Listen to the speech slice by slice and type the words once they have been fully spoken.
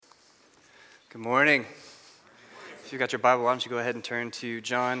Good morning. If you've got your Bible, why don't you go ahead and turn to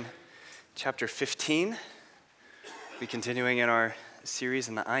John chapter 15. We're continuing in our series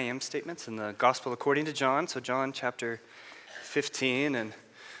in the I am statements in the Gospel according to John. So John chapter 15, and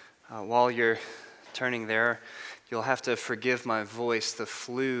while you're turning there, you'll have to forgive my voice. The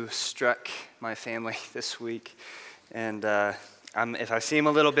flu struck my family this week, and if I seem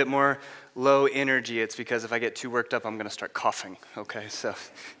a little bit more low energy, it's because if I get too worked up, I'm going to start coughing, okay? So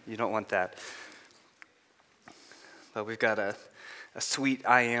you don't want that. But we've got a sweet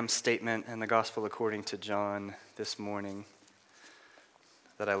I am statement in the Gospel according to John this morning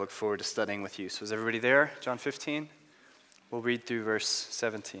that I look forward to studying with you. So is everybody there? John 15? We'll read through verse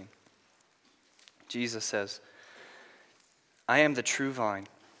 17. Jesus says, "I am the true vine,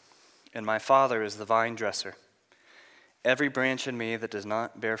 and my Father is the vine dresser. Every branch in me that does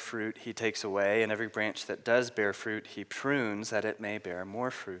not bear fruit, he takes away, and every branch that does bear fruit, he prunes that it may bear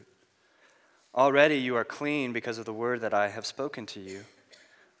more fruit. Already you are clean because of the word that I have spoken to you.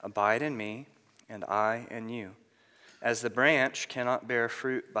 Abide in me, and I in you. As the branch cannot bear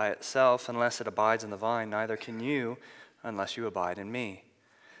fruit by itself unless it abides in the vine, neither can you unless you abide in me.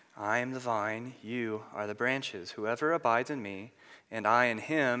 I am the vine, you are the branches. Whoever abides in me, and I in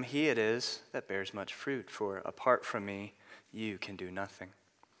him, he it is that bears much fruit, for apart from me, you can do nothing.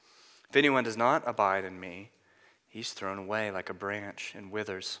 If anyone does not abide in me, he's thrown away like a branch and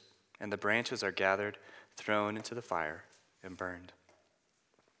withers, and the branches are gathered, thrown into the fire, and burned.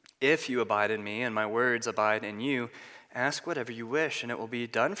 If you abide in me, and my words abide in you, ask whatever you wish, and it will be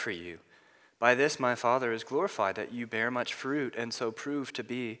done for you. By this my Father is glorified, that you bear much fruit, and so prove to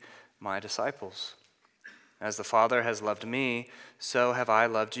be my disciples. As the Father has loved me, so have I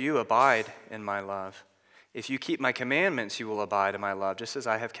loved you. Abide in my love. If you keep my commandments, you will abide in my love, just as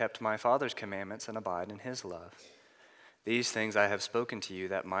I have kept my Father's commandments and abide in his love. These things I have spoken to you,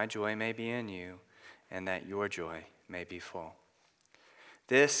 that my joy may be in you, and that your joy may be full.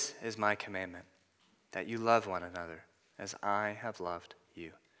 This is my commandment, that you love one another, as I have loved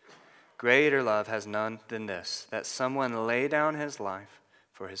you. Greater love has none than this, that someone lay down his life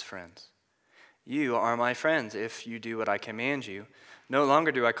for his friends. You are my friends if you do what I command you. No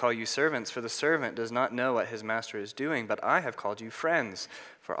longer do I call you servants, for the servant does not know what his master is doing, but I have called you friends,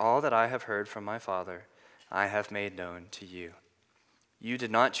 for all that I have heard from my Father I have made known to you. You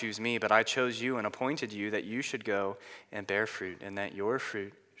did not choose me, but I chose you and appointed you that you should go and bear fruit, and that your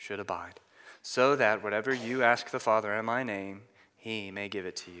fruit should abide, so that whatever you ask the Father in my name, he may give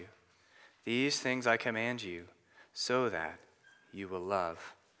it to you. These things I command you, so that you will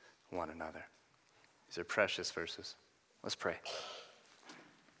love one another." These are precious verses. Let's pray.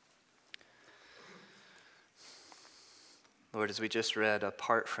 Lord, as we just read,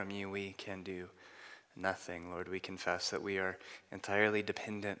 apart from you we can do nothing. Lord, we confess that we are entirely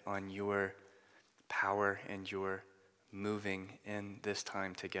dependent on your power and your moving in this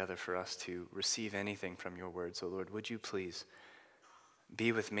time together for us to receive anything from your word. So Lord, would you please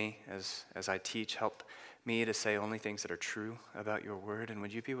be with me as I teach. Help me to say only things that are true about your word. And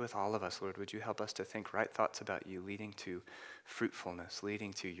would you be with all of us, Lord? Would you help us to think right thoughts about you, leading to fruitfulness,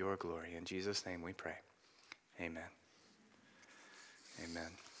 leading to your glory. In Jesus' name we pray. Amen.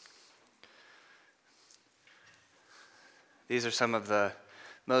 Amen. These are some of the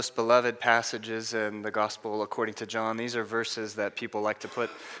most beloved passages in the Gospel according to John. These are verses that people like to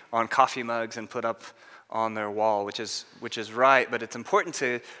put on coffee mugs and put up on their wall, which is right, but it's important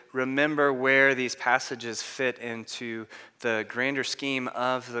to remember where these passages fit into the grander scheme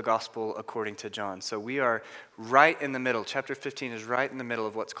of the Gospel according to John. So we are right in the middle. Chapter 15 is right in the middle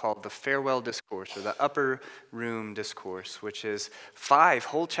of what's called the farewell discourse, or the upper room discourse, which is 5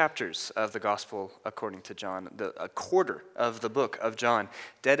 whole chapters of the Gospel according to John, a quarter of the book of John,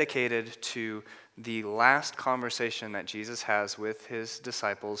 dedicated to the last conversation that Jesus has with his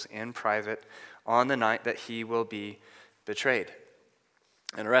disciples in private on the night that he will be betrayed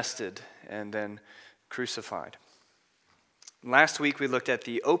and arrested and then crucified. Last week we looked at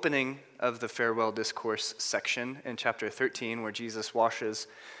the opening of the farewell discourse section in chapter 13, where Jesus washes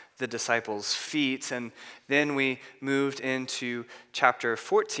the disciples' feet, and then we moved into chapter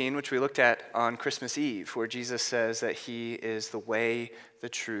 14, which we looked at on Christmas Eve, where Jesus says that he is the way, the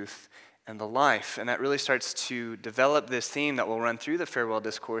truth, and the life. And that really starts to develop this theme that will run through the farewell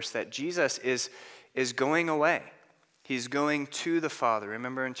discourse, that Jesus is going away. He's going to the Father.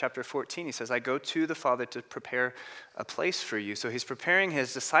 Remember in chapter 14, he says, I go to the Father to prepare a place for you. So he's preparing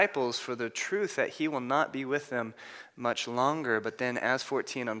his disciples for the truth that he will not be with them much longer. But then as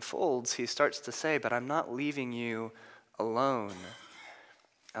 14 unfolds, he starts to say, but I'm not leaving you alone.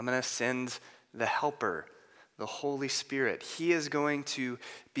 I'm going to send the helper, the Holy Spirit. He is going to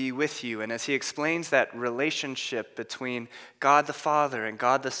be with you. And as he explains that relationship between God the Father and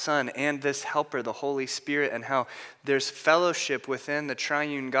God the Son and this helper, the Holy Spirit, and how there's fellowship within the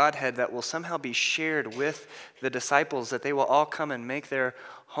triune Godhead that will somehow be shared with the disciples, that they will all come and make their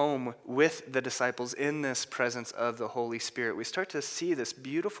home with the disciples in this presence of the Holy Spirit, we start to see this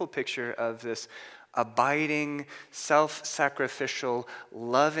beautiful picture of this abiding, self-sacrificial,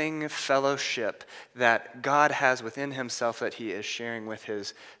 loving fellowship that God has within himself that he is sharing with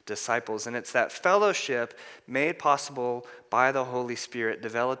his disciples. And it's that fellowship made possible by the Holy Spirit,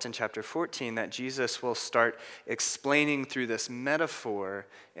 developed in chapter 14, that Jesus will start explaining through this metaphor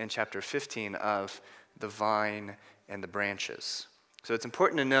in chapter 15 of the vine and the branches. So it's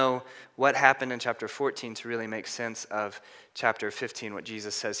important to know what happened in chapter 14 to really make sense of chapter 15, what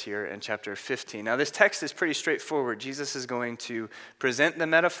Jesus says here in chapter 15. Now, this text is pretty straightforward. Jesus is going to present the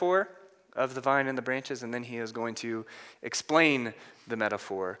metaphor of the vine and the branches, and then he is going to explain the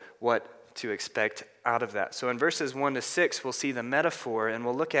metaphor, what to expect out of that. So in verses 1 to 6, we'll see the metaphor, and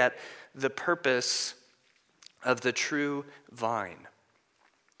we'll look at the purpose of the true vine.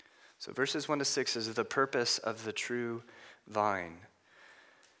 So verses 1 to 6 is the purpose of the true vine.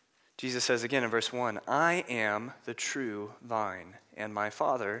 Jesus says again in verse 1, I am the true vine, and my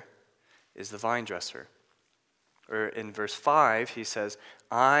Father is the vine dresser. Or in verse 5, he says,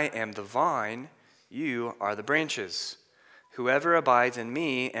 I am the vine, you are the branches. Whoever abides in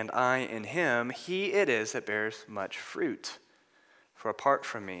me and I in him, he it is that bears much fruit. For apart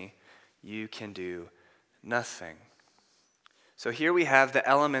from me, you can do nothing. So here we have the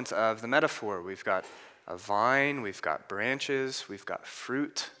elements of the metaphor. We've got a vine, we've got branches, we've got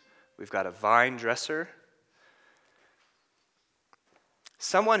fruit. We've got a vine dresser.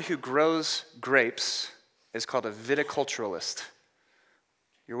 Someone who grows grapes is called a viticulturalist.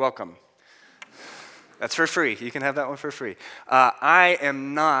 You're welcome. That's for free. You can have that one for free. I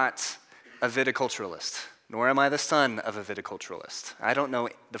am not a viticulturalist, nor am I the son of a viticulturalist. I don't know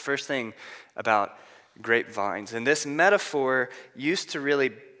the first thing about grapevines. And this metaphor used to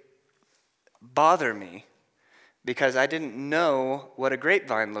really bother me, because I didn't know what a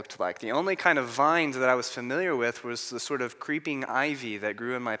grapevine looked like. The only kind of vines that I was familiar with was the sort of creeping ivy that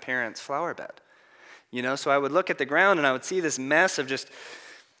grew in my parents' flower bed. So I would look at the ground and I would see this mess of just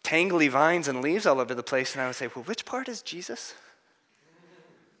tangly vines and leaves all over the place, and I would say, well, which part is Jesus?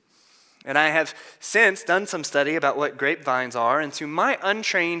 And I have since done some study about what grapevines are, and to my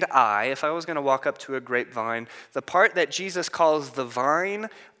untrained eye, if I was going to walk up to a grapevine, the part that Jesus calls the vine,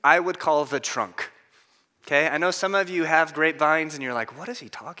 I would call the trunk. Okay, I know some of you have grapevines and you're like, what is he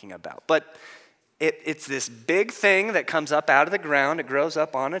talking about? But it's this big thing that comes up out of the ground. It grows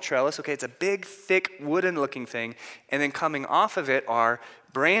up on a trellis. Okay, it's a big, thick, wooden-looking thing. And then coming off of it are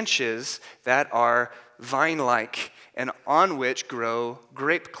branches that are vine-like and on which grow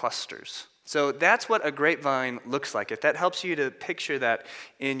grape clusters. So that's what a grapevine looks like. If that helps you to picture that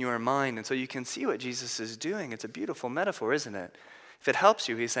in your mind, and so you can see what Jesus is doing, it's a beautiful metaphor, isn't it? If it helps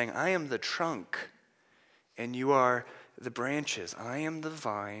you, he's saying, I am the trunk, and you are the branches. I am the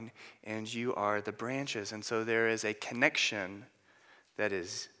vine, and you are the branches. And so there is a connection that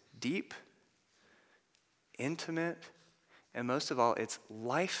is deep, intimate, and most of all, it's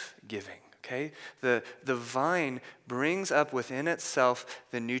life-giving. Okay? The vine brings up within itself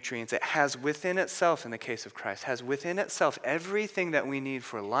the nutrients. It has within itself, in the case of Christ, has within itself everything that we need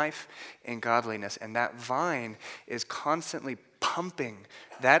for life and godliness. And that vine is constantly pumping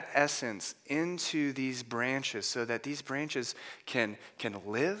that essence into these branches so that these branches can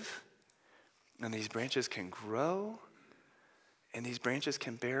live, and these branches can grow, and these branches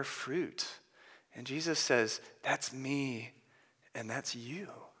can bear fruit. And Jesus says, that's me and that's you.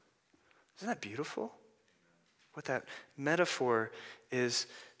 Isn't that beautiful? What that metaphor is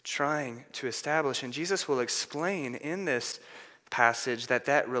trying to establish. And Jesus will explain in this passage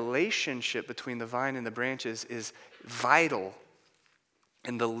that relationship between the vine and the branches is vital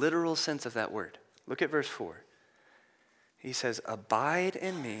in the literal sense of that word. Look at verse 4. He says, abide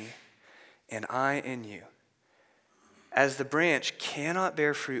in me and I in you. As the branch cannot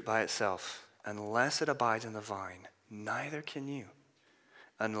bear fruit by itself unless it abides in the vine, neither can you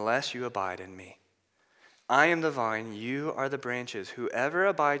unless you abide in me. I am the vine, you are the branches. Whoever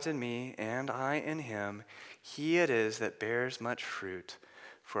abides in me and I in him, he it is that bears much fruit.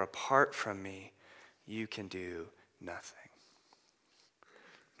 For apart from me, you can do nothing.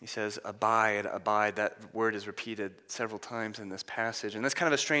 He says, abide. That word is repeated several times in this passage. And that's kind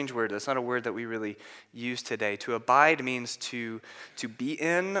of a strange word. That's not a word that we really use today. To abide means to be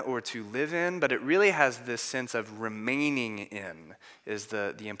in or to live in, but it really has this sense of remaining in is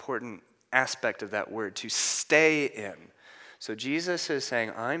the important aspect of that word, to stay in. So Jesus is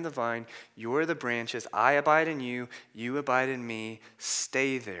saying, I'm the vine, you're the branches, I abide in you, you abide in me,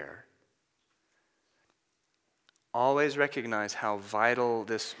 stay there. Always recognize how vital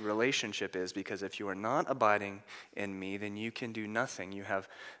this relationship is, because if you are not abiding in me, then you can do nothing. You have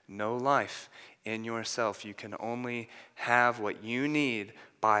no life in yourself. You can only have what you need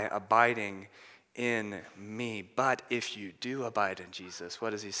by abiding in me. But if you do abide in Jesus,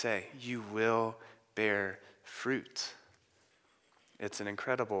 what does he say? You will bear fruit. It's an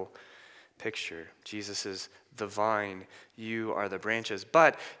incredible picture. Jesus is the vine, you are the branches.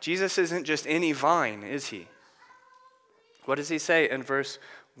 But Jesus isn't just any vine, is he? What does he say in verse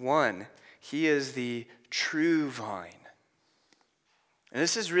 1? He is the true vine. And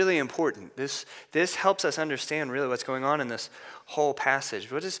this is really important. This helps us understand really what's going on in this whole passage.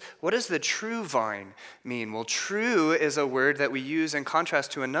 What does the true vine mean? Well, true is a word that we use in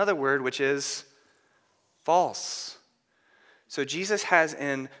contrast to another word, which is false. So Jesus has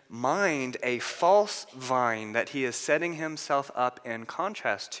in mind a false vine that he is setting himself up in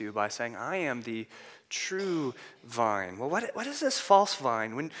contrast to by saying, I am the true vine. Well, what is this false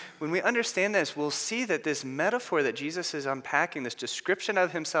vine? When we understand this, we'll see that this metaphor that Jesus is unpacking, this description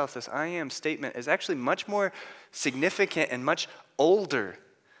of himself, this I am statement, is actually much more significant and much older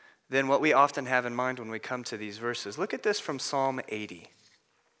than what we often have in mind when we come to these verses. Look at this from Psalm 80.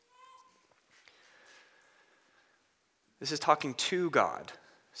 This is talking to God.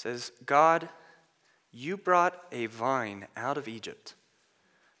 It says, God, you brought a vine out of Egypt.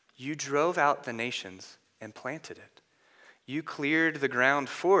 You drove out the nations and planted it. You cleared the ground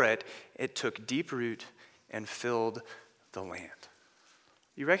for it. It took deep root and filled the land.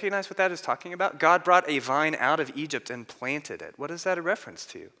 You recognize what that is talking about? God brought a vine out of Egypt and planted it. What is that a reference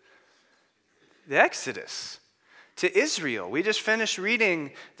to? The Exodus. To Israel. We just finished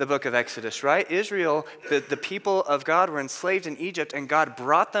reading the book of Exodus, right? Israel, the people of God were enslaved in Egypt, and God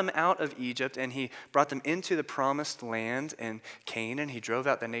brought them out of Egypt, and he brought them into the promised land in Canaan. He drove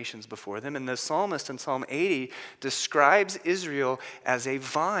out the nations before them. And the psalmist in Psalm 80 describes Israel as a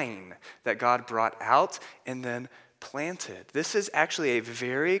vine that God brought out and then planted. This is actually a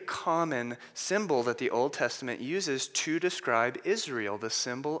very common symbol that the Old Testament uses to describe Israel, the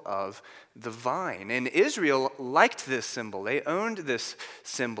symbol of the vine. And Israel liked this symbol. They owned this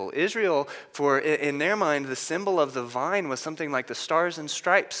symbol. Israel, in their mind, the symbol of the vine was something like the stars and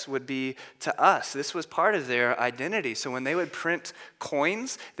stripes would be to us. This was part of their identity. So when they would print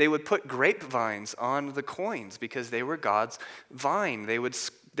coins, they would put grapevines on the coins because they were God's vine. They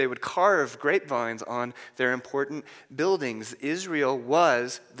would carve grapevines on their important buildings. Israel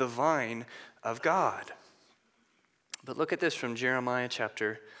was the vine of God. But look at this from Jeremiah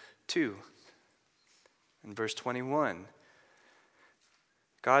chapter 2. In verse 21,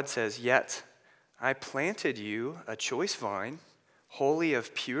 God says, Yet I planted you a choice vine, wholly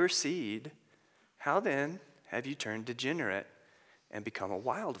of pure seed. How then have you turned degenerate and become a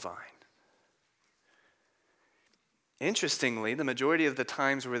wild vine? Interestingly, the majority of the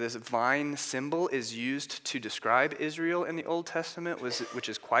times where this vine symbol is used to describe Israel in the Old Testament, which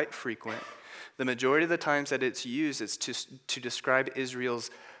is quite frequent, the majority of the times that it's used is to describe Israel's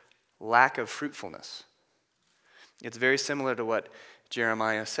lack of fruitfulness. It's very similar to what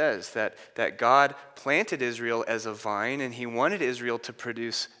Jeremiah says, that God planted Israel as a vine, and he wanted Israel to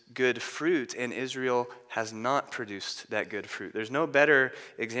produce good fruit, and Israel has not produced that good fruit. There's no better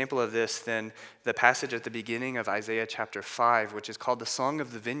example of this than the passage at the beginning of Isaiah chapter 5, which is called the Song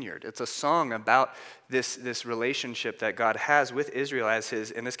of the Vineyard. It's a song about this relationship that God has with Israel as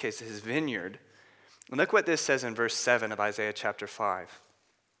his, in this case, his vineyard. And look what this says in verse 7 of Isaiah chapter 5.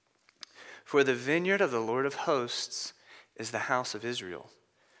 For the vineyard of the Lord of hosts is the house of Israel,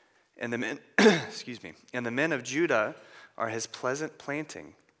 and the men, and the men of Judah are his pleasant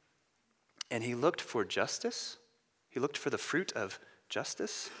planting. And he looked for justice. He looked for the fruit of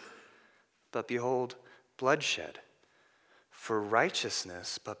justice. But behold, bloodshed. For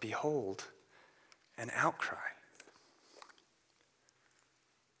righteousness, but behold, an outcry.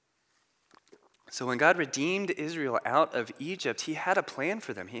 So when God redeemed Israel out of Egypt, he had a plan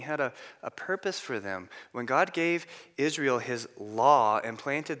for them. He had a purpose for them. When God gave Israel his law and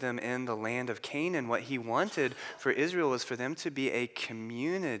planted them in the land of Canaan, what he wanted for Israel was for them to be a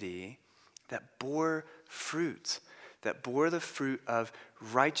community that bore fruit, that bore the fruit of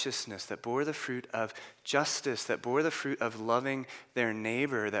righteousness, that bore the fruit of justice, that bore the fruit of loving their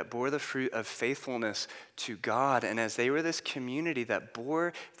neighbor, that bore the fruit of faithfulness to God. And as they were this community that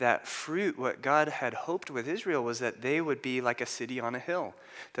bore that fruit, what God had hoped with Israel was that they would be like a city on a hill,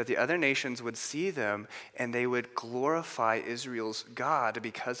 that the other nations would see them and they would glorify Israel's God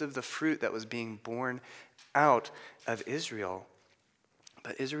because of the fruit that was being born out of Israel.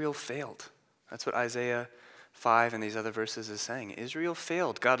 But Israel failed. That's what Isaiah 5 and these other verses is saying. Israel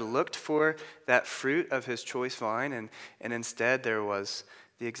failed. God looked for that fruit of his choice vine, and instead there was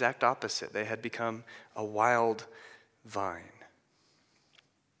the exact opposite. They had become a wild vine.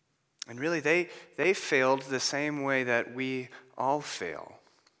 And really, they failed the same way that we all fail.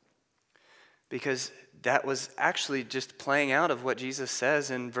 Because that was actually just playing out of what Jesus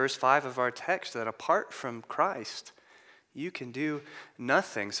says in verse 5 of our text, that apart from Christ, you can do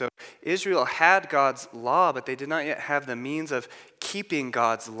nothing. So Israel had God's law, but they did not yet have the means of keeping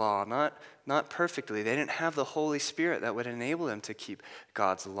God's law, not perfectly. They didn't have the Holy Spirit that would enable them to keep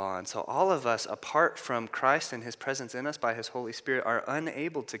God's law. And so all of us, apart from Christ and his presence in us by his Holy Spirit, are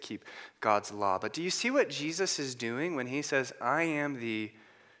unable to keep God's law. But do you see what Jesus is doing when he says, I am the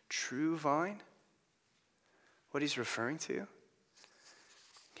true vine? What he's referring to?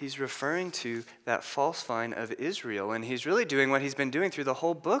 He's referring to that false vine of Israel, and he's really doing what he's been doing through the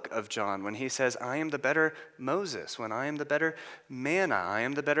whole book of John when he says, I am the better Moses, when I am the better manna, I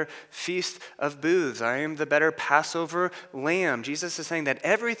am the better feast of booths, I am the better Passover lamb. Jesus is saying that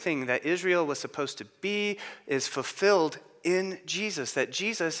everything that Israel was supposed to be is fulfilled in Jesus, that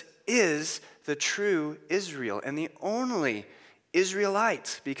Jesus is the true Israel and the only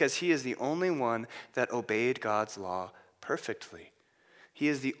Israelite, because he is the only one that obeyed God's law perfectly. He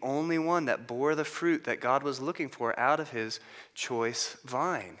is the only one that bore the fruit that God was looking for out of his choice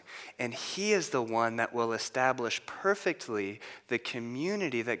vine. And he is the one that will establish perfectly the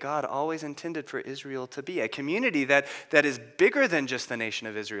community that God always intended for Israel to be. A community that is bigger than just the nation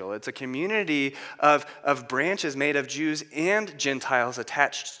of Israel. It's a community of branches made of Jews and Gentiles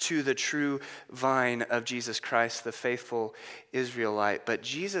attached to the true vine of Jesus Christ, the faithful Israelite. But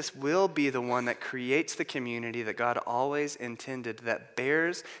Jesus will be the one that creates the community that God always intended, that bears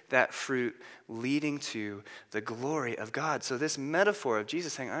that fruit leading to the glory of God. So this metaphor of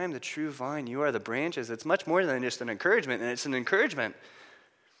Jesus saying, I am the true vine, you are the branches, it's much more than just an encouragement, and it's an encouragement.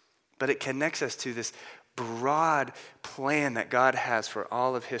 But it connects us to this broad plan that God has for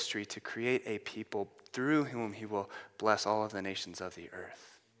all of history to create a people through whom he will bless all of the nations of the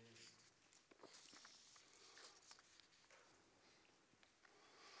earth.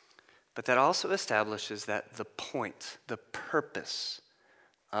 But that also establishes that the point, the purpose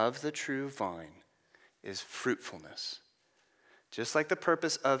of the true vine is fruitfulness. Just like the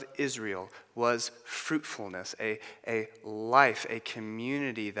purpose of Israel was fruitfulness, a life, a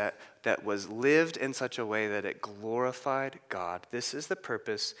community that was lived in such a way that it glorified God. This is the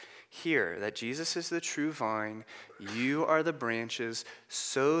purpose here, that Jesus is the true vine, you are the branches,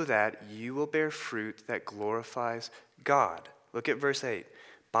 so that you will bear fruit that glorifies God. Look at verse 8.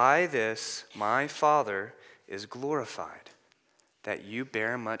 By this my Father is glorified, that you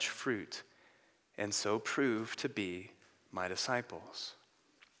bear much fruit, and so prove to be my disciples.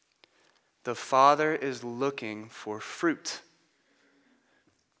 The Father is looking for fruit.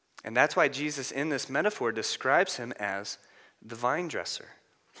 And that's why Jesus in this metaphor describes him as the vine dresser.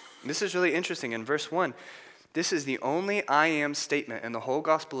 This is really interesting. In verse 1, this is the only I am statement in the whole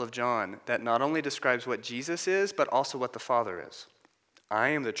Gospel of John that not only describes what Jesus is, but also what the Father is. I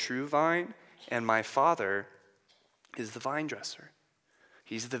am the true vine, and my Father is the vine dresser.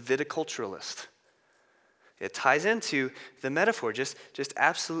 He's the viticulturalist. It ties into the metaphor just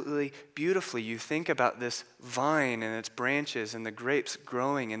absolutely beautifully. You think about this vine and its branches and the grapes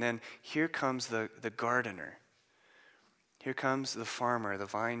growing, and then here comes the gardener. Here comes the farmer, the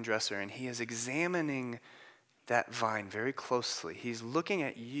vine dresser, and he is examining that vine very closely. He's looking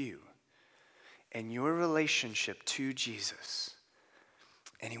at you and your relationship to Jesus,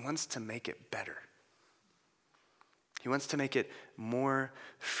 and he wants to make it better. He wants to make it more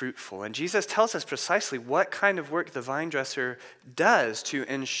fruitful. And Jesus tells us precisely what kind of work the vine dresser does to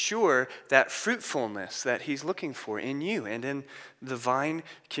ensure that fruitfulness that he's looking for in you and in the vine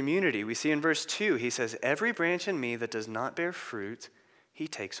community. We see in verse 2, he says, every branch in me that does not bear fruit, he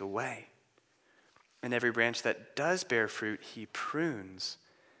takes away. And every branch that does bear fruit, he prunes,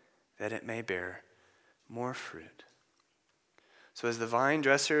 that it may bear more fruit. So as the vine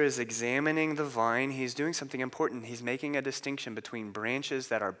dresser is examining the vine, he's doing something important. He's making a distinction between branches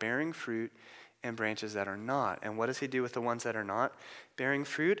that are bearing fruit and branches that are not. And what does he do with the ones that are not bearing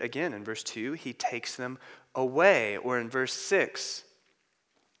fruit? Again, in verse 2, he takes them away. Or in verse 6,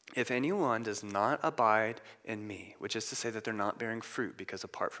 if anyone does not abide in me, which is to say that they're not bearing fruit, because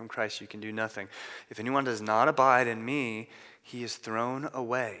apart from Christ you can do nothing. If anyone does not abide in me, he is thrown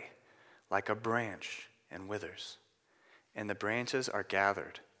away like a branch and withers. And the branches are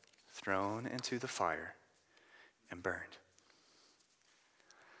gathered, thrown into the fire, and burned.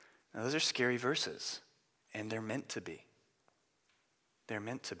 Now, those are scary verses, and they're meant to be. They're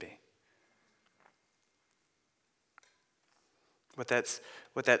meant to be. What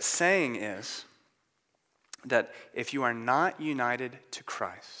that's saying is that if you are not united to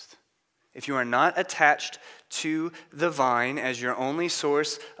Christ, if you are not attached to the vine as your only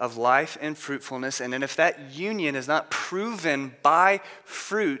source of life and fruitfulness, and then if that union is not proven by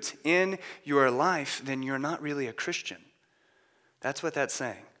fruit in your life, then you're not really a Christian. That's what that's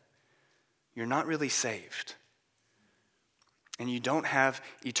saying. You're not really saved. And you don't have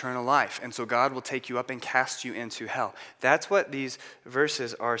eternal life. And so God will take you up and cast you into hell. That's what these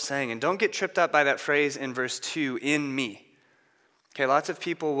verses are saying. And don't get tripped up by that phrase in verse 2, in me. Okay, lots of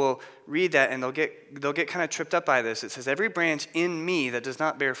people will read that and they'll get kind of tripped up by this. It says, every branch in me that does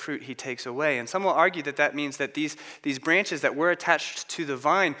not bear fruit, he takes away. And some will argue that that means that these branches that were attached to the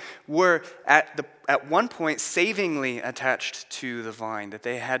vine were at one point savingly attached to the vine, that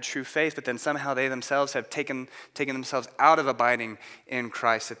they had true faith, but then somehow they themselves have taken themselves out of abiding in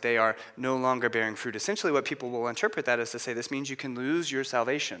Christ, that they are no longer bearing fruit. Essentially what people will interpret that is to say, this means you can lose your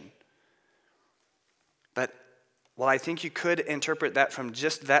salvation. But well, I think you could interpret that from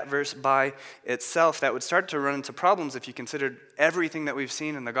just that verse by itself. That would start to run into problems if you considered everything that we've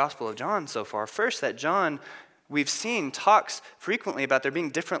seen in the Gospel of John so far. First, that John, we've seen, talks frequently about there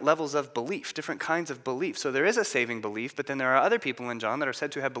being different levels of belief, different kinds of belief. So there is a saving belief, but then there are other people in John that are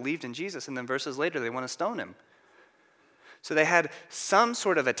said to have believed in Jesus, and then verses later they want to stone him. So they had some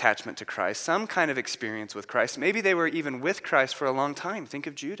sort of attachment to Christ, some kind of experience with Christ. Maybe they were even with Christ for a long time. Think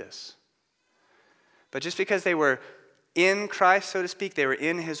of Judas. But just because they were in Christ, so to speak, they were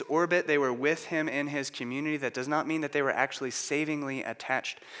in his orbit, they were with him in his community, that does not mean that they were actually savingly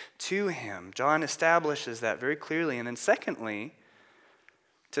attached to him. John establishes that very clearly. And then secondly,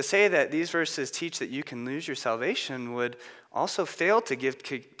 to say that these verses teach that you can lose your salvation would also fail to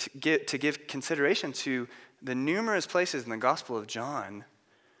give consideration to the numerous places in the Gospel of John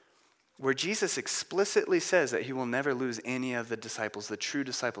where Jesus explicitly says that he will never lose any of the disciples, the true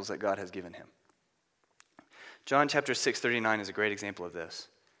disciples that God has given him. John chapter 6:39 is a great example of this.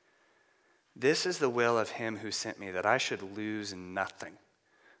 This is the will of him who sent me, that I should lose nothing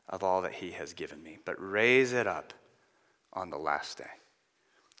of all that he has given me, but raise it up on the last day.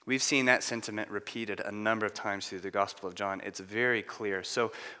 We've seen that sentiment repeated a number of times through the Gospel of John. It's very clear.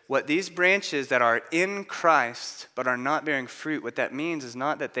 So what these branches that are in Christ but are not bearing fruit, what that means is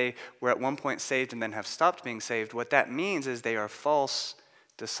not that they were at one point saved and then have stopped being saved. What that means is they are false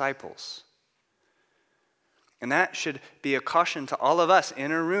disciples. And that should be a caution to all of us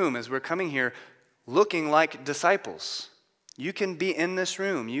in a room as we're coming here looking like disciples. You can be in this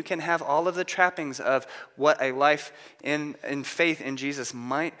room. You can have all of the trappings of what a life in faith in Jesus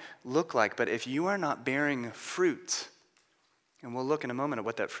might look like. But if you are not bearing fruit, and we'll look in a moment at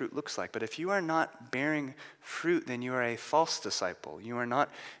what that fruit looks like, but if you are not bearing fruit, then you are a false disciple. You are not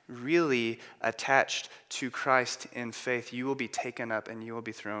really attached to Christ in faith. You will be taken up and you will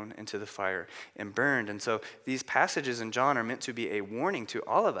be thrown into the fire and burned. And so these passages in John are meant to be a warning to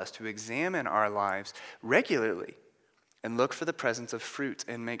all of us to examine our lives regularly and look for the presence of fruit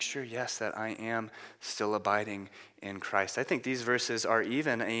and make sure, yes, that I am still abiding in Christ. I think these verses are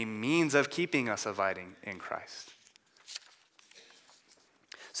even a means of keeping us abiding in Christ.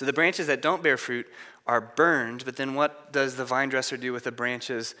 So the branches that don't bear fruit are burned, but then what does the vine dresser do with the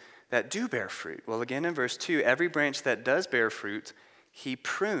branches that do bear fruit? Well, again in verse 2, every branch that does bear fruit, he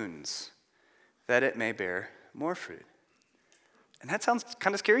prunes that it may bear more fruit. And that sounds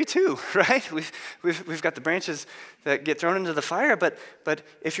kind of scary too, right? We've got the branches that get thrown into the fire, but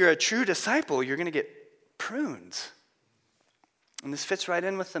if you're a true disciple, you're going to get pruned. And this fits right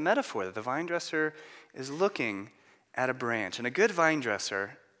in with the metaphor that the vine dresser is looking at a branch. And a good vine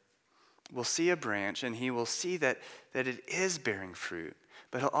dresser will see a branch and he will see that it is bearing fruit.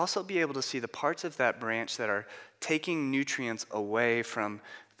 But he'll also be able to see the parts of that branch that are taking nutrients away from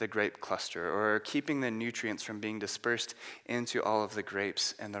the grape cluster or keeping the nutrients from being dispersed into all of the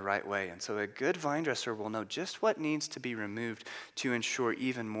grapes in the right way. And so a good vine dresser will know just what needs to be removed to ensure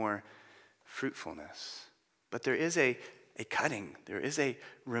even more fruitfulness. But there is a cutting, there is a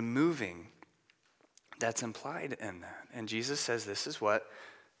removing that's implied in that. And Jesus says this is what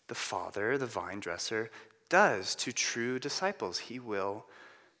the Father, the vine dresser, does to true disciples. He will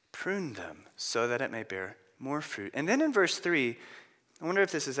prune them so that it may bear more fruit. And then in verse 3, I wonder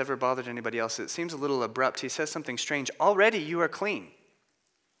if this has ever bothered anybody else. It seems a little abrupt. He says something strange. Already you are clean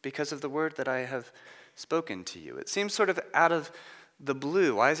because of the word that I have spoken to you. It seems sort of out of the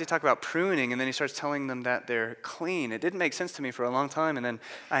blue. Why does he talk about pruning and then he starts telling them that they're clean? It didn't make sense to me for a long time. And then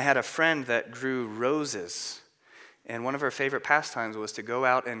I had a friend that grew roses. And one of her favorite pastimes was to go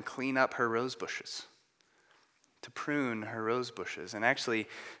out and clean up her rose bushes, to prune her rose bushes. And actually,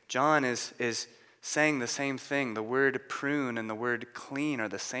 John is saying the same thing. The word prune and the word clean are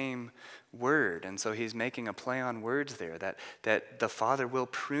the same word. And so he's making a play on words there, that the Father will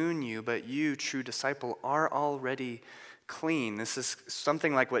prune you, but you, true disciple, are already clean. This is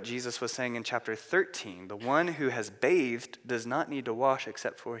something like what Jesus was saying in chapter 13. The one who has bathed does not need to wash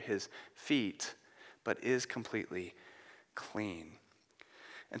except for his feet, but is completely clean.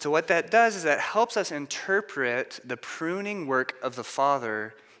 And so what that does is that helps us interpret the pruning work of the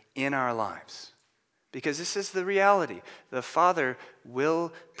Father in our lives. Because this is the reality. The Father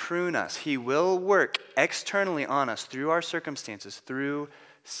will prune us. He will work externally on us through our circumstances, through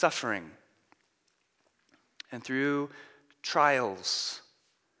suffering, and through trials,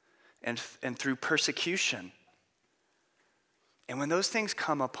 and through persecution. And when those things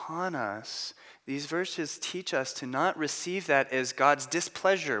come upon us, these verses teach us to not receive that as God's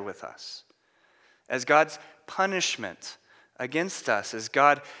displeasure with us, as God's punishment against us, as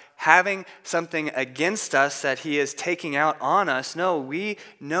God having something against us that he is taking out on us. No, we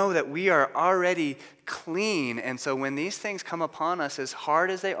know that we are already clean. And so when these things come upon us, as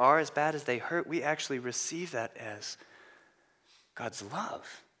hard as they are, as bad as they hurt, we actually receive that as God's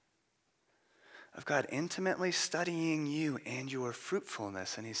love, of God intimately studying you and your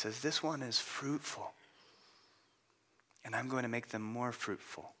fruitfulness. And he says, this one is fruitful, and I'm going to make them more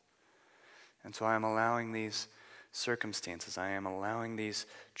fruitful. And so I'm allowing these circumstances, I am allowing these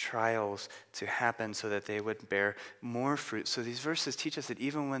trials to happen so that they would bear more fruit. So these verses teach us that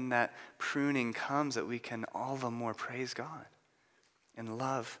even when that pruning comes, that we can all the more praise God and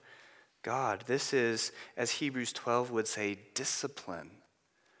love God. This is, as Hebrews 12 would say, discipline.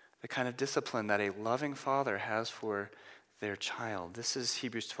 The kind of discipline that a loving father has for their child. This is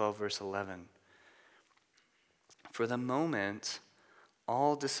Hebrews 12, verse 11. For the moment,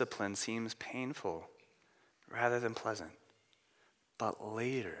 all discipline seems painful rather than pleasant, but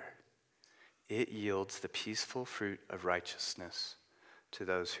later it yields the peaceful fruit of righteousness to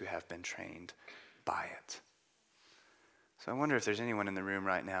those who have been trained by it. So I wonder if there's anyone in the room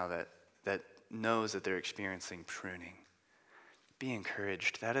right now that knows that they're experiencing pruning. Be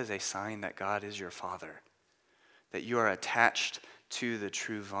encouraged. That is a sign that God is your Father, that you are attached to the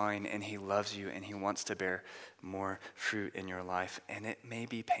true vine, and he loves you, and he wants to bear more fruit in your life. And it may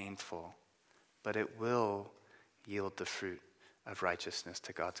be painful, but it will yield the fruit of righteousness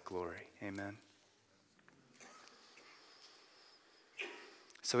to God's glory. Amen.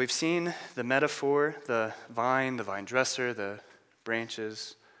 So we've seen the metaphor, the vine dresser, the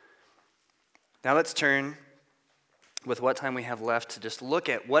branches. Now let's turn, with what time we have left, to just look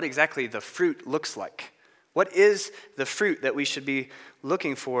at what exactly the fruit looks like. What is the fruit that we should be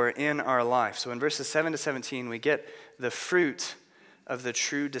looking for in our life? So in verses 7 to 17, we get the fruit of the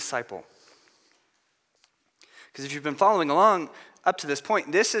true disciple. Because if you've been following along up to this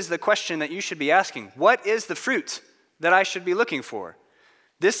point, this is the question that you should be asking. What is the fruit that I should be looking for?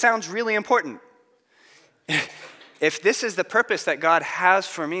 This sounds really important. If this is the purpose that God has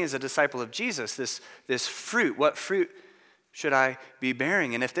for me as a disciple of Jesus, this fruit, what fruit should I be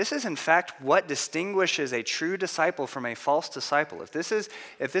bearing? And if this is in fact what distinguishes a true disciple from a false disciple, if this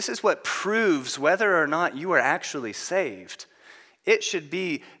is what proves whether or not you are actually saved, it should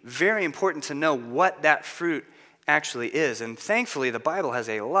be very important to know what that fruit actually is. And thankfully, the Bible has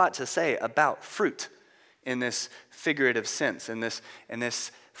a lot to say about fruit in this figurative sense, in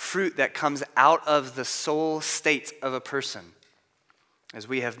this fruit that comes out of the soul state of a person. As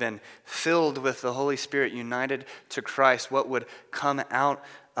we have been filled with the Holy Spirit, united to Christ, what would come out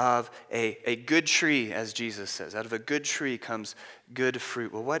of a good tree, as Jesus says? Out of a good tree comes good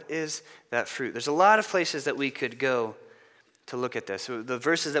fruit. Well, what is that fruit? There's a lot of places that we could go to look at this. So the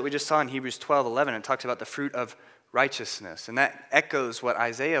verses that we just saw in Hebrews 12:11, it talks about the fruit of righteousness. And that echoes what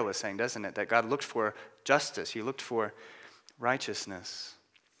Isaiah was saying, doesn't it? That God looked for justice. He looked for righteousness.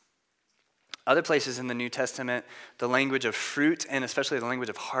 Other places in the New Testament, the language of fruit, and especially the language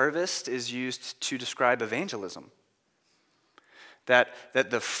of harvest, is used to describe evangelism. That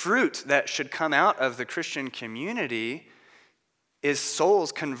the fruit that should come out of the Christian community is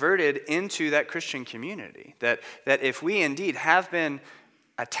souls converted into that Christian community. That if we indeed have been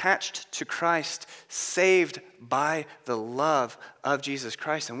attached to Christ, saved by the love of Jesus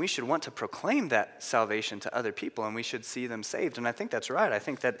Christ. And we should want to proclaim that salvation to other people, and we should see them saved. And I think that's right. I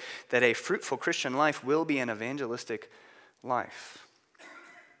think that a fruitful Christian life will be an evangelistic life.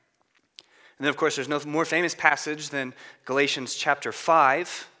 And then, of course, there's no more famous passage than Galatians chapter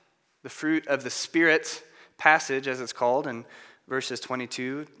 5, the fruit of the Spirit passage, as it's called, in verses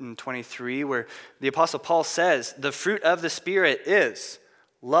 22 and 23, where the Apostle Paul says, the fruit of the Spirit is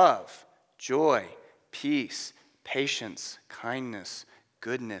love, joy, peace, patience, kindness,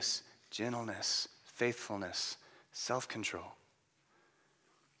 goodness, gentleness, faithfulness, self-control.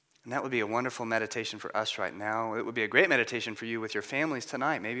 And that would be a wonderful meditation for us right now. It would be a great meditation for you with your families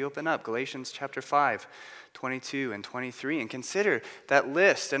tonight. Maybe open up Galatians chapter 5, 22 and 23, and consider that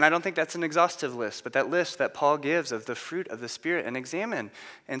list. And I don't think that's an exhaustive list, but that list that Paul gives of the fruit of the Spirit, and examine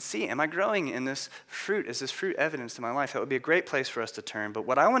and see, am I growing in this fruit? Is this fruit evidence to my life? That would be a great place for us to turn. But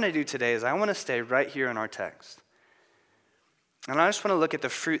what I want to do today is I want to stay right here in our text. And I just want to look at the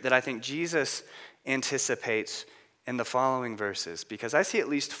fruit that I think Jesus anticipates in the following verses, because I see at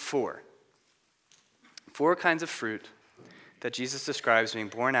least four kinds of fruit that Jesus describes being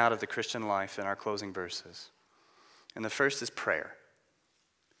born out of the Christian life in our closing verses. And the first is prayer.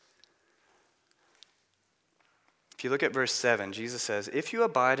 If you look at verse 7, Jesus says, if you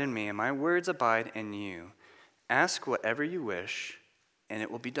abide in me and my words abide in you, ask whatever you wish and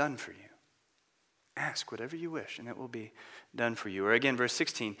it will be done for you. Ask whatever you wish and it will be done for you. Or again, verse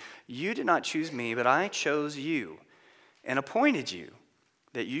 16, you did not choose me, but I chose you and appointed you,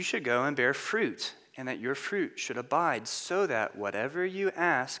 that you should go and bear fruit, and that your fruit should abide, so that whatever you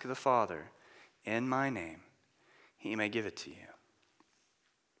ask the Father in my name, he may give it to you.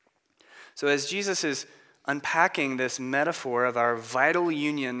 So as Jesus is unpacking this metaphor of our vital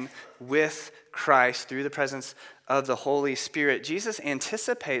union with Christ through the presence of the Holy Spirit, Jesus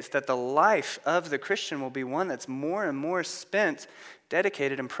anticipates that the life of the Christian will be one that's more and more spent,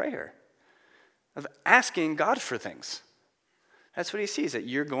 dedicated in prayer, of asking God for things. That's what he sees, that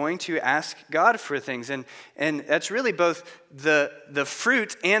you're going to ask God for things. And that's really both the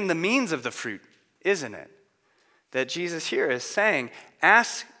fruit and the means of the fruit, isn't it? That Jesus here is saying,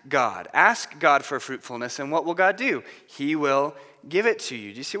 ask God for fruitfulness, and what will God do? He will give it to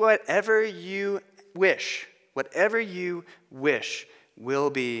you. Do you see? Whatever you wish will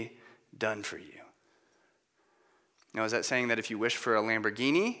be done for you. Now, is that saying that if you wish for a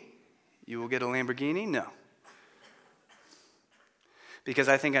Lamborghini, you will get a Lamborghini? No. Because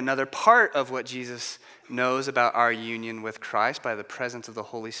I think another part of what Jesus knows about our union with Christ by the presence of the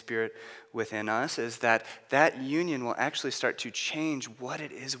Holy Spirit within us is that union will actually start to change what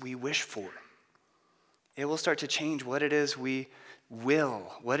it is we wish for. It will start to change what it is we will,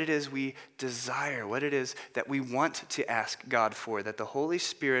 what it is we desire, what it is that we want to ask God for, that the Holy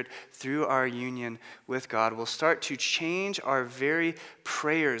Spirit, through our union with God, will start to change our very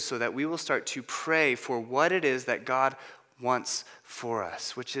prayers so that we will start to pray for what it is that God wants for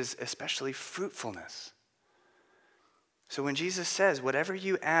us, which is especially fruitfulness. So when Jesus says, whatever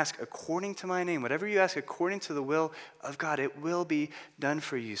you ask according to my name, whatever you ask according to the will of God, it will be done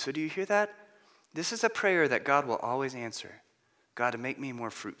for you. So do you hear that? This is a prayer that God will always answer. God, to make me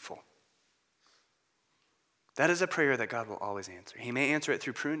more fruitful. That is a prayer that God will always answer. He may answer it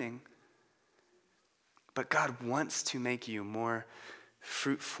through pruning, but God wants to make you more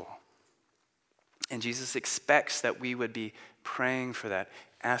fruitful. And Jesus expects that we would be praying for that,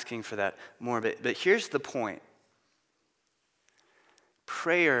 asking for that more. But here's the point.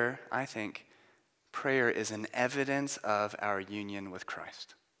 Prayer is an evidence of our union with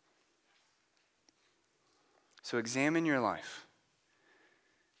Christ. So examine your life.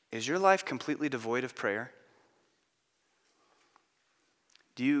 Is your life completely devoid of prayer?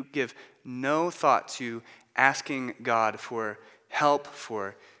 Do you give no thought to asking God for help,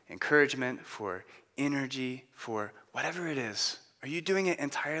 for encouragement, for energy, for whatever it is? Are you doing it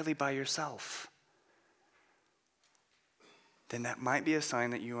entirely by yourself? Then that might be a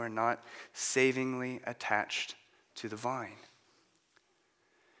sign that you are not savingly attached to the vine.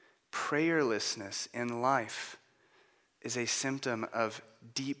 Prayerlessness in life is a symptom of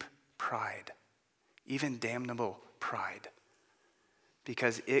deep pride, even damnable pride,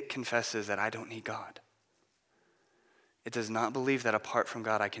 because it confesses that I don't need God. It does not believe that apart from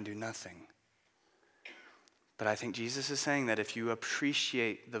God I can do nothing. But I think Jesus is saying that if you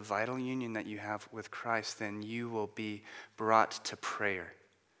appreciate the vital union that you have with Christ, then you will be brought to prayer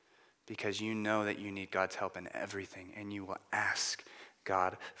because you know that you need God's help in everything, and you will ask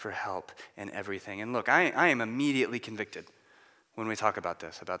God for help in everything. And look, I am immediately convicted when we talk about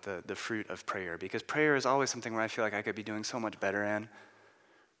this, about the fruit of prayer, because prayer is always something where I feel like I could be doing so much better in.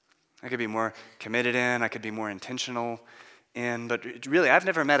 I could be more committed in, I could be more intentional in, but really, I've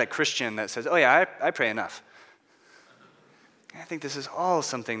never met a Christian that says, oh yeah, I pray enough. I think this is all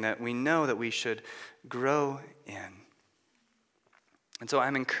something that we know that we should grow in. And so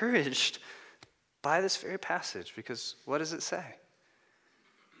I'm encouraged by this very passage, because what does it say?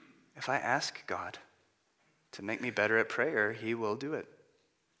 If I ask God to make me better at prayer, he will do it.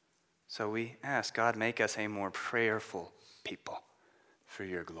 So we ask, God, make us a more prayerful people for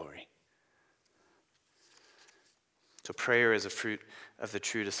your glory. So prayer is a fruit of the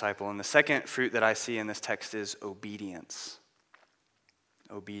true disciple. And the second fruit that I see in this text is obedience.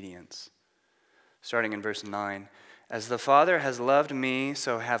 Obedience. Starting in verse 9. As the Father has loved me,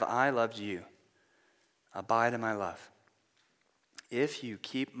 so have I loved you. Abide in my love. If you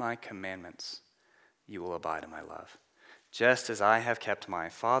keep my commandments, you will abide in my love, just as I have kept my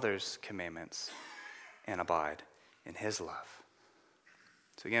Father's commandments and abide in his love.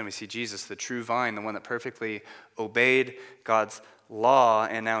 So again, we see Jesus, the true vine, the one that perfectly obeyed God's law,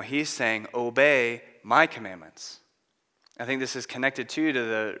 and now he's saying, obey my commandments. I think this is connected too to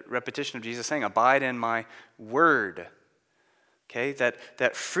the repetition of Jesus saying, abide in my word. Okay,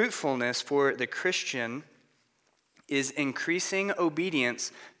 that fruitfulness for the Christian is increasing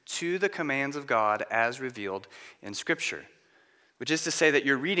obedience to the commands of God as revealed in Scripture, which is to say that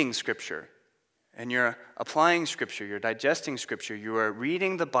you're reading Scripture and you're applying Scripture, you're digesting Scripture, you are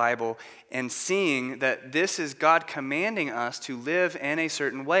reading the Bible and seeing that this is God commanding us to live in a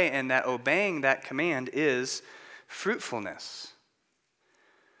certain way, and that obeying that command is fruitfulness.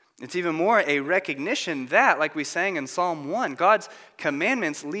 It's even more a recognition that, like we sang in Psalm 1, God's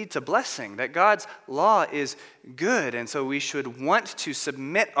commandments lead to blessing, that God's law is good, and so we should want to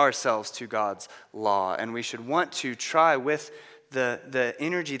submit ourselves to God's law, and we should want to try with the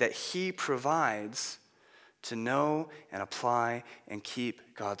energy that he provides to know and apply and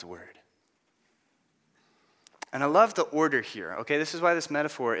keep God's word. And I love the order here, okay? This is why this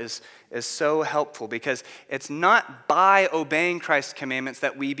metaphor is so helpful, because it's not by obeying Christ's commandments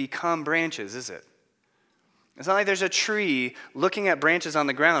that we become branches, is it? It's not like there's a tree looking at branches on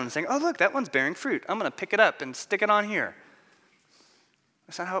the ground and saying, oh, look, that one's bearing fruit. I'm going to pick it up and stick it on here.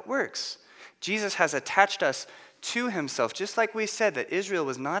 That's not how it works. Jesus has attached us to himself, just like we said that Israel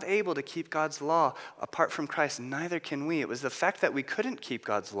was not able to keep God's law apart from Christ, neither can we. It was the fact that we couldn't keep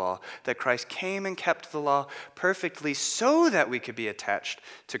God's law that Christ came and kept the law perfectly so that we could be attached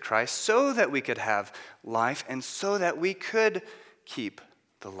to Christ, so that we could have life, and so that we could keep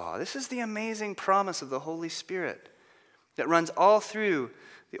the law. This is the amazing promise of the Holy Spirit that runs all through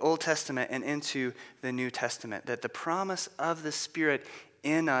the Old Testament and into the New Testament, that the promise of the Spirit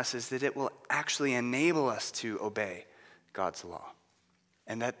in us is that it will actually enable us to obey God's law.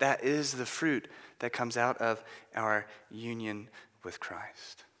 And that is the fruit that comes out of our union with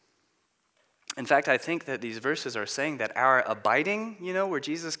Christ. In fact, I think that these verses are saying that our abiding, where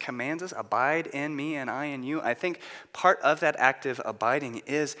Jesus commands us, abide in me and I in you, I think part of that active abiding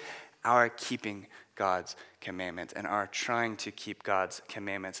is our keeping God's commandments and our trying to keep God's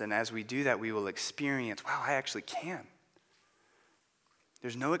commandments. And as we do that, we will experience, wow, I actually can.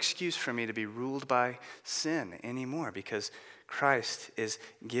 There's no excuse for me to be ruled by sin anymore, because Christ is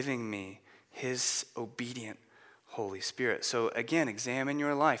giving me his obedient Holy Spirit. So again, examine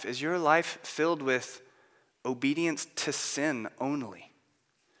your life. Is your life filled with obedience to sin only?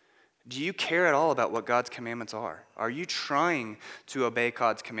 Do you care at all about what God's commandments are? Are you trying to obey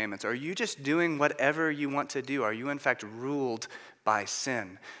God's commandments? Are you just doing whatever you want to do? Are you in fact ruled by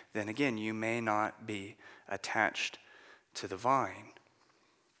sin? Then again, you may not be attached to the vine.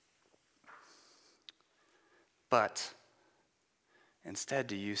 But instead,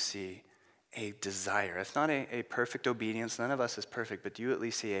 do you see a desire? It's not a perfect obedience. None of us is perfect, but do you at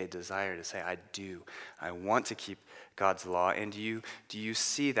least see a desire to say, I want to keep God's law? And do you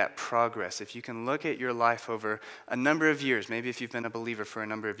see that progress? If you can look at your life over a number of years, maybe if you've been a believer for a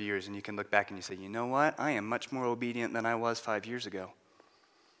number of years, and you can look back and you say, you know what? I am much more obedient than I was 5 years ago.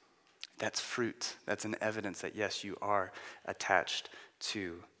 That's fruit. That's an evidence that, yes, you are attached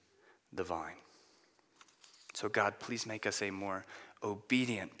to the vine. So God, please make us a more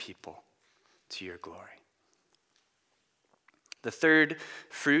obedient people to your glory. The third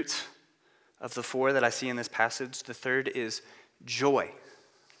fruit of the four that I see in this passage, the third is joy.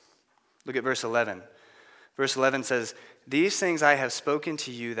 Look at verse 11. Verse 11 says, these things I have spoken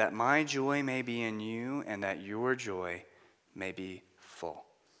to you, that my joy may be in you and that your joy may be full.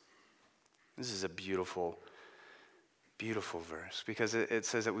 This is a beautiful verse, because it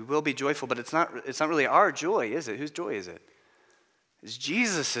says that we will be joyful, but it's not really our joy, is it? Whose joy is it? It's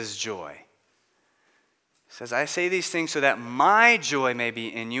Jesus' joy. says, I say these things so that my joy may be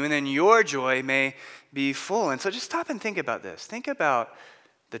in you, and then your joy may be full. And so just stop and think about this. Think about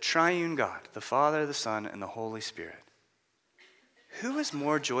the triune God, the Father, the Son, and the Holy Spirit. Who is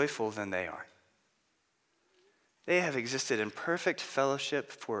more joyful than they are? They have existed in perfect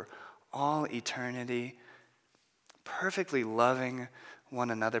fellowship for all eternity, perfectly loving one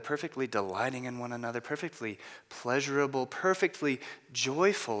another, perfectly delighting in one another, perfectly pleasurable, perfectly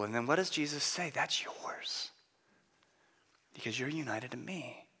joyful. And then what does Jesus say? That's yours. Because you're united to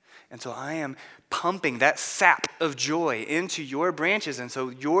me. And so I am pumping that sap of joy into your branches. And so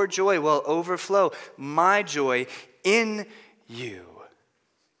your joy will overflow my joy in you.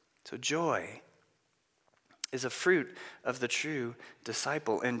 So joy is a fruit of the true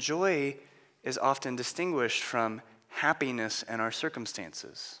disciple. And joy is often distinguished from happiness and our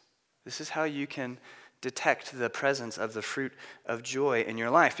circumstances. This is how you can detect the presence of the fruit of joy in your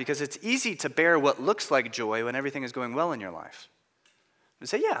life, because it's easy to bear what looks like joy when everything is going well in your life. And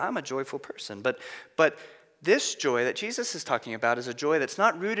say, yeah, I'm a joyful person. But this joy that Jesus is talking about is a joy that's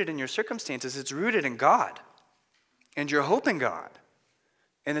not rooted in your circumstances. It's rooted in God and your hope in God.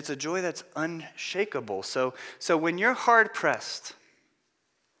 And it's a joy that's unshakable. So when you're hard-pressed,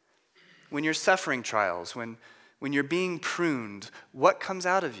 when you're suffering trials, when you're being pruned, what comes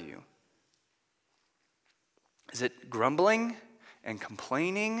out of you? Is it grumbling and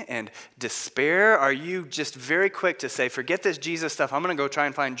complaining and despair? Are you just very quick to say, forget this Jesus stuff, I'm going to go try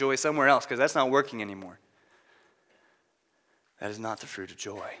and find joy somewhere else because that's not working anymore? That is not the fruit of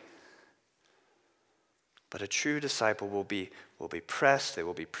joy. But a true disciple will be pressed, they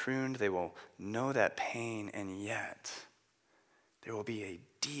will be pruned, they will know that pain, and yet there will be a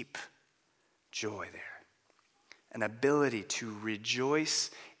deep joy there. An ability to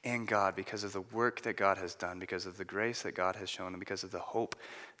rejoice in God because of the work that God has done, because of the grace that God has shown, and because of the hope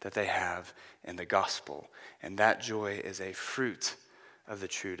that they have in the gospel. And that joy is a fruit of the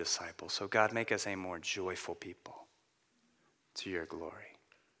true disciple. So God, make us a more joyful people to your glory.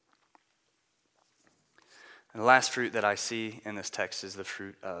 And the last fruit that I see in this text is the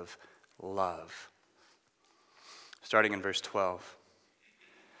fruit of love. Starting in verse 12.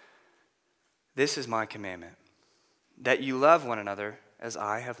 This is my commandment, that you love one another as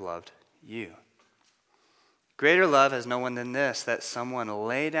I have loved you. Greater love has no one than this, that someone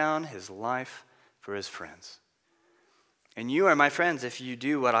lay down his life for his friends. And you are my friends if you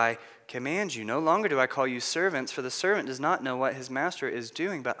do what I command you. No longer do I call you servants, for the servant does not know what his master is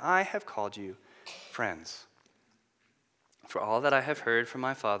doing, but I have called you friends. For all that I have heard from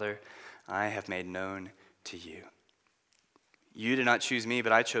my Father, I have made known to you. You did not choose me,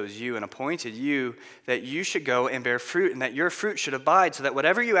 but I chose you and appointed you that you should go and bear fruit, and that your fruit should abide, so that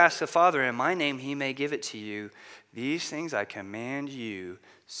whatever you ask the Father in my name, he may give it to you. These things I command you,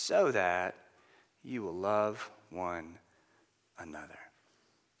 so that you will love one another.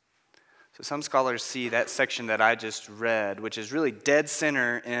 So some scholars see that section that I just read, which is really dead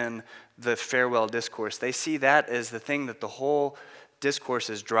center in the farewell discourse. They see that as the thing that the whole discourse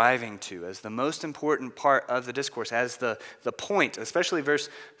is driving to, as the most important part of the discourse, as the point, especially verse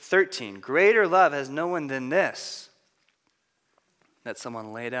 13. Greater love has no one than this, that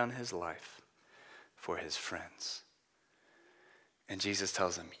someone lay down his life for his friends. And Jesus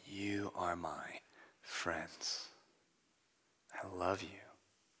tells them, you are my friends. I love you.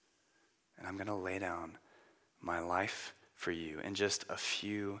 And I'm going to lay down my life for you in just a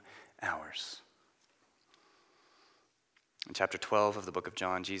few hours. In chapter 12 of the book of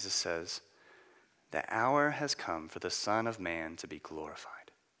John, Jesus says, the hour has come for the Son of Man to be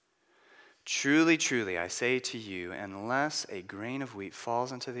glorified. Truly, truly, I say to you, unless a grain of wheat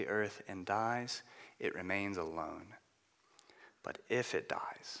falls into the earth and dies, it remains alone. But if it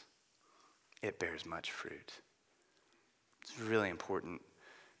dies, it bears much fruit. It's really important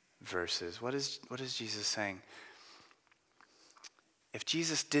verses. What is Jesus saying? If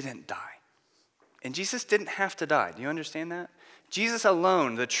Jesus didn't die, and Jesus didn't have to die, do you understand that? Jesus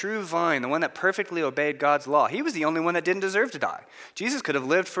alone, the true vine, the one that perfectly obeyed God's law, he was the only one that didn't deserve to die. Jesus could have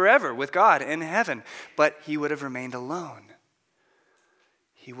lived forever with God in heaven, but he would have remained alone.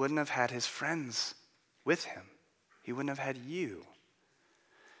 He wouldn't have had his friends with him. He wouldn't have had you.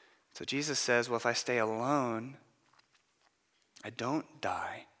 So Jesus says, well, if I stay alone, I don't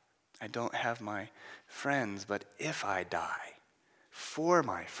die. I don't have my friends, but if I die for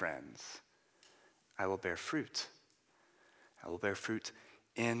my friends, I will bear fruit. I will bear fruit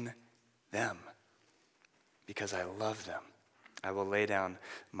in them because I love them. I will lay down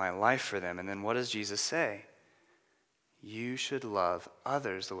my life for them. And then what does Jesus say? You should love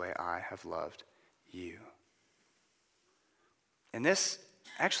others the way I have loved you. And this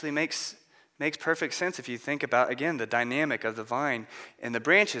actually makes makes perfect sense if you think about, again, the dynamic of the vine and the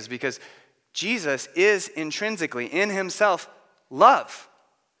branches, because Jesus is intrinsically, in himself, love.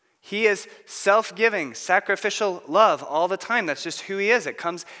 He is self-giving, sacrificial love all the time. That's just who he is. It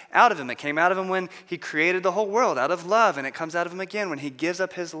comes out of him. It came out of him when he created the whole world out of love, and it comes out of him again when he gives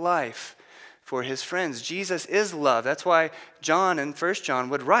up his life for his friends. Jesus is love. That's why John in 1 John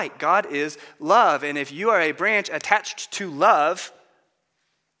would write, God is love. And if you are a branch attached to love,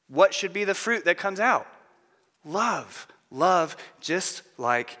 what should be the fruit that comes out? Love. Love just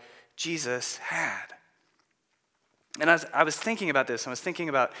like Jesus had. And I was thinking about this. I was thinking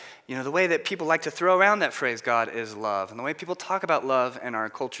about, the way that people like to throw around that phrase, God is love, and the way people talk about love in our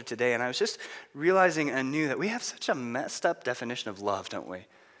culture today. And I was just realizing anew that we have such a messed up definition of love, don't we,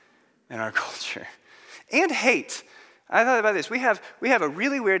 in our culture? And hate. I thought about this. We have a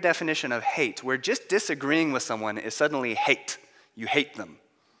really weird definition of hate, where just disagreeing with someone is suddenly hate. You hate them.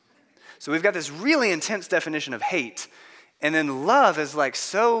 So we've got this really intense definition of hate. And then love is like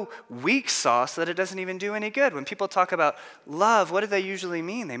so weak sauce that it doesn't even do any good. When people talk about love, what do they usually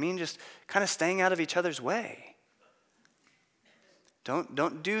mean? They mean just kind of staying out of each other's way.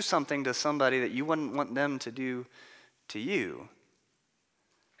 Don't do something to somebody that you wouldn't want them to do to you.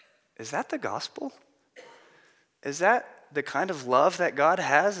 Is that the gospel? Is that the kind of love that God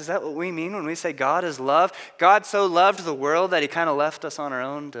has? Is that what we mean when we say God is love? God so loved the world that he kind of left us on our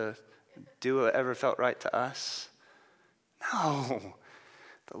own to do whatever felt right to us? No.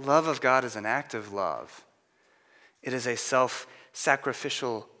 The love of God is an active love. It is a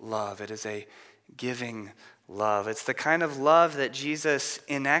self-sacrificial love. It is a giving love. It's the kind of love that Jesus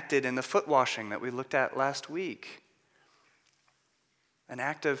enacted in the foot washing that we looked at last week. An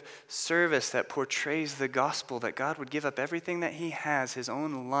act of service that portrays the gospel, that God would give up everything that he has, his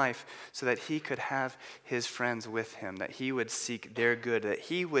own life, so that he could have his friends with him, that he would seek their good, that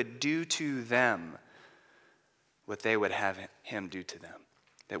he would do to them what they would have him do to them,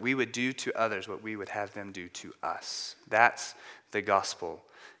 that we would do to others what we would have them do to us. That's the gospel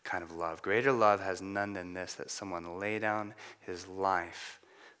kind of love. Greater love has none than this, that someone lay down his life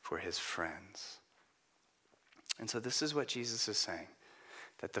for his friends. And so this is what Jesus is saying,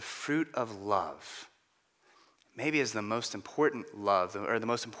 that the fruit of love maybe is the most important love, or the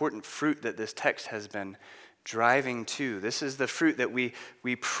most important fruit that this text has been driving to. This is the fruit that we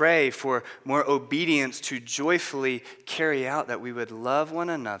pray for more obedience to joyfully carry out, that we would love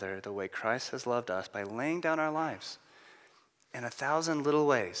one another the way Christ has loved us by laying down our lives in 1,000 little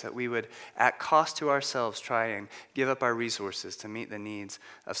ways, that we would at cost to ourselves try and give up our resources to meet the needs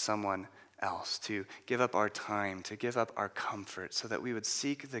of someone else, to give up our time, to give up our comfort, so that we would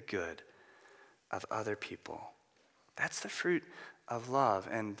seek the good of other people. That's the fruit of love,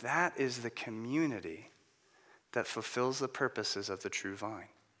 and that is the community that fulfills the purposes of the true vine.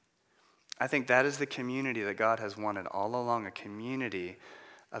 I think that is the community that God has wanted all along, a community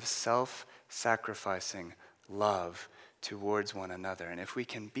of self-sacrificing love towards one another. And if we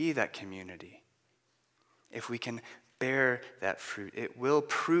can be that community, if we can bear that fruit, it will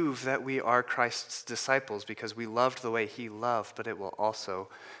prove that we are Christ's disciples, because we loved the way he loved, but it will also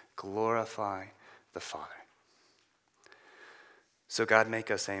glorify the Father. So God,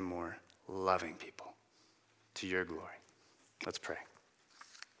 make us a more loving people to your glory. Let's pray.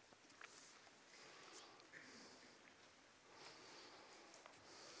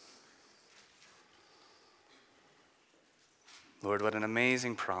 Lord, what an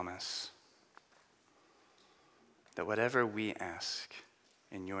amazing promise that whatever we ask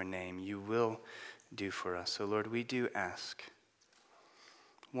in your name, you will do for us. So Lord, we do ask,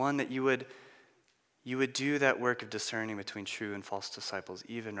 one, that you would do that work of discerning between true and false disciples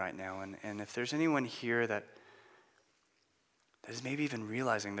even right now. And if there's anyone here that is maybe even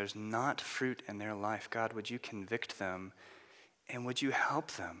realizing there's not fruit in their life, God, would you convict them, and would you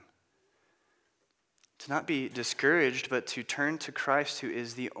help them to not be discouraged, but to turn to Christ, who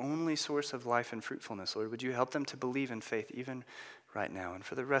is the only source of life and fruitfulness. Lord, would you help them to believe in faith even right now? And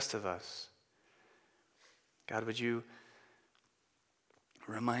for the rest of us, God, would you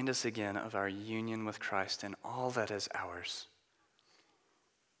remind us again of our union with Christ and all that is ours.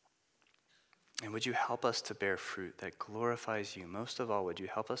 And would you help us to bear fruit that glorifies you? Most of all, would you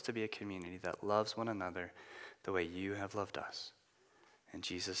help us to be a community that loves one another the way you have loved us? In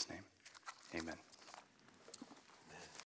Jesus' name, amen.